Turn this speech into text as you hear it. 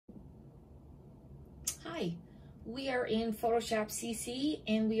Hi, we are in Photoshop CC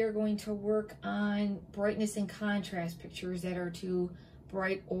and we are going to work on brightness and contrast pictures that are too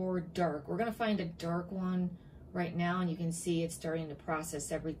bright or dark. We're going to find a dark one right now, and you can see it's starting to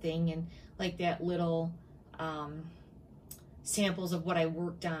process everything, and like that little samples of what I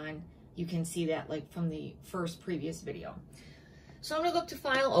worked on, you can see that like from the previous video. So I'm going to go up to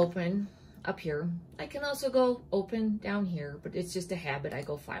File, Open up here. I can also go Open down here, but it's just a habit. I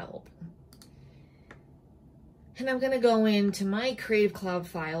go File, Open. And I'm going to go into my Creative Cloud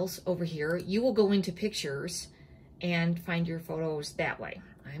files over here. You will go into Pictures and find your photos that way.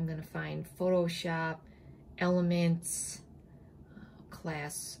 I'm going to find Photoshop, Elements,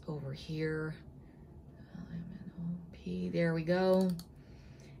 Class over here. LMNOP, there we go.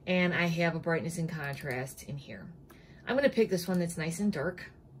 And I have a brightness and contrast in here. I'm going to pick this one that's nice and dark.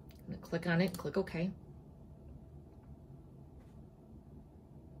 I'm going to click on it and click OK.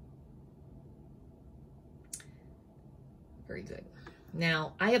 Very good.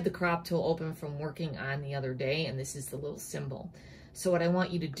 Now, I have the crop tool open from working on the other day, and this is the little symbol. So what I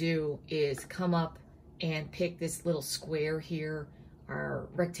want you to do is come up and pick this little square here, our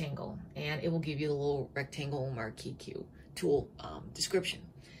rectangle, and it will give you the little rectangle marquee tool description.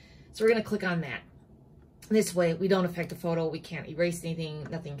 So we're going to click on that. This way, we don't affect the photo, we can't erase anything,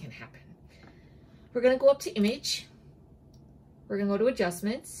 nothing can happen. We're going to go up to Image, we're going to go to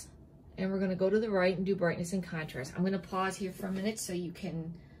Adjustments, and we're going to go to the right and do brightness and contrast. I'm going to pause here for a minute so you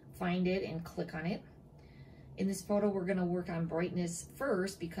can find it and click on it. In this photo, we're going to work on brightness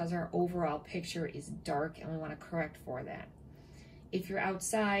first because our overall picture is dark and we want to correct for that. If you're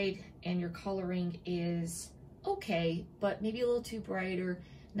outside and your coloring is okay, but maybe a little too bright or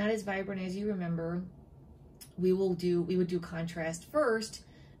not as vibrant as you remember, we would do contrast first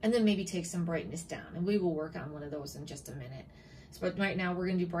and then maybe take some brightness down, and we will work on one of those in just a minute. But right now we're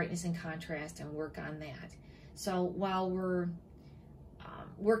going to do brightness and contrast and work on that. So while we're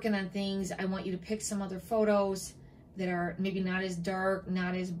working on things, I want you to pick some other photos that are maybe not as dark,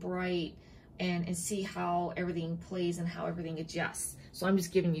 not as bright, and see how everything plays and how everything adjusts. So I'm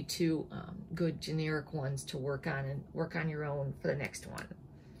just giving you two good generic ones to work on, and work on your own for the next one.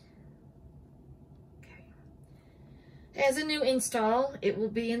 Okay. As a new install, it will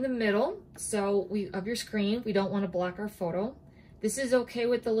be in the middle of your screen. We don't want to block our photo. This is okay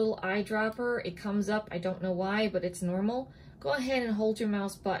with the little eyedropper. It comes up, I don't know why, but it's normal. Go ahead and hold your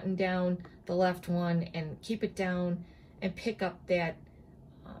mouse button down, the left one, and keep it down and pick up that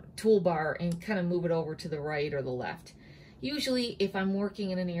toolbar and kind of move it over to the right or the left. Usually, if I'm working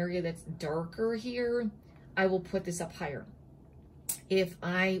in an area that's darker here, I will put this up higher. If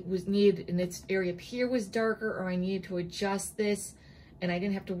I needed, and this area up here was darker, or I needed to adjust this and I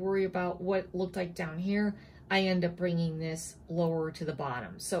didn't have to worry about what it looked like down here, I end up bringing this lower to the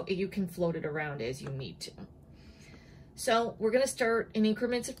bottom. So you can float it around as you need to. So we're going to start in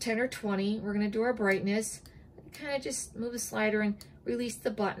increments of 10 or 20. We're going to do our brightness. Kind of just move the slider and release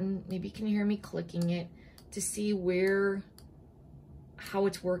the button. Maybe you can hear me clicking it to see how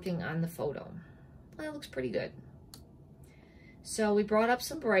it's working on the photo. Well, it looks pretty good. So we brought up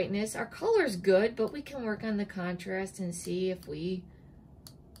some brightness. Our color's good, but we can work on the contrast and see if we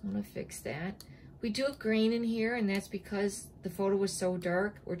want to fix that. We do have green in here, and that's because the photo was so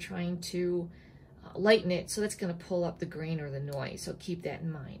dark. We're trying to lighten it, so that's going to pull up the green or the noise, so keep that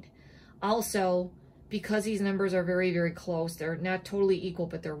in mind. Also, because these numbers are very, very close, they're not totally equal,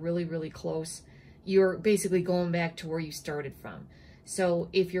 but they're really, really close, you're basically going back to where you started from. So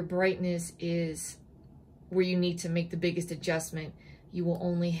if your brightness is where you need to make the biggest adjustment, you will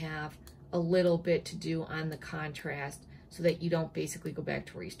only have a little bit to do on the contrast so that you don't basically go back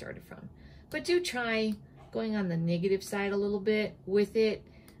to where you started from. But do try going on the negative side a little bit with it.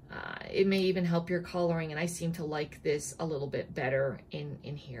 It may even help your coloring, and I seem to like this a little bit better in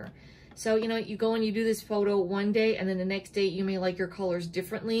here. So, you know, you go and you do this photo one day, and then the next day you may like your colors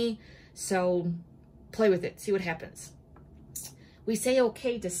differently. So play with it, see what happens. We say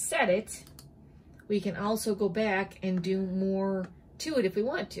okay to set it. We can also go back and do more to it if we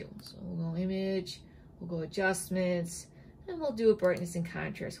want to. So we'll go Image, we'll go Adjustments, and we'll do a brightness and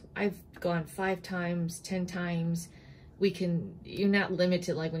contrast. I've gone 5 times, 10 times. You're not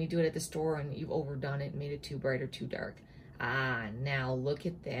limited like when you do it at the store and you've overdone it and made it too bright or too dark. Now look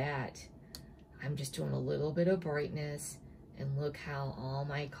at that. I'm just doing a little bit of brightness, and look how all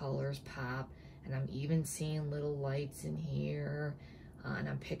my colors pop, and I'm even seeing little lights in here, and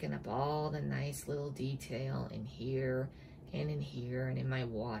I'm picking up all the nice little detail in here and in here and in my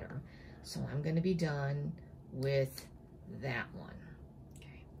water. So I'm going to be done with that one.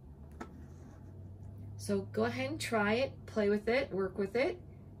 Okay. So go ahead and try it, play with it, work with it,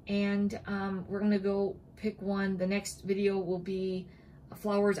 And we're gonna go pick one. The next video will be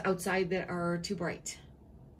flowers outside that are too bright.